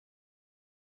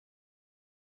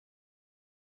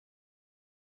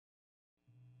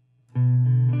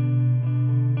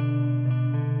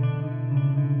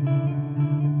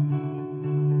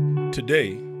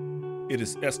Today, it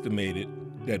is estimated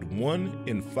that 1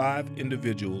 in 5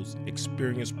 individuals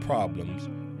experience problems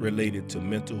related to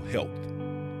mental health.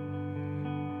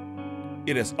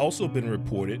 It has also been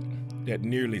reported that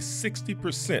nearly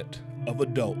 60% of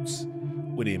adults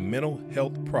with a mental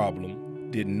health problem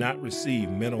did not receive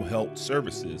mental health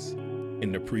services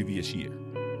in the previous year.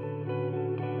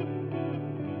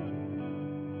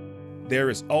 There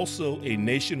is also a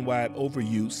nationwide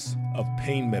overuse of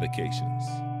pain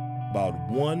medications. About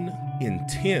 1 in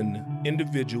 10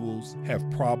 individuals have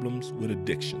problems with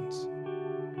addictions.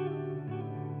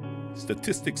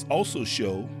 Statistics also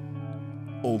show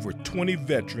over 20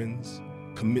 veterans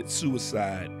commit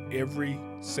suicide every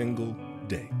single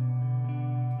day.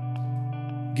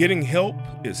 Getting help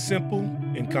is simple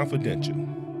and confidential.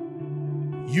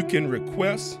 You can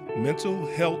request mental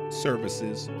health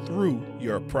services through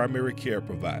your primary care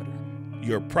provider.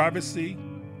 Your privacy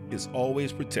is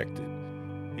always protected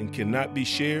and cannot be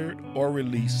shared or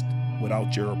released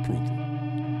without your approval.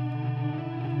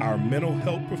 Our mental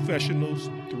health professionals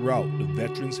throughout the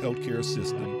Veterans Healthcare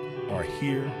System are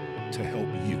here to help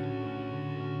you.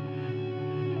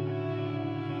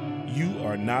 You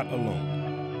are not alone.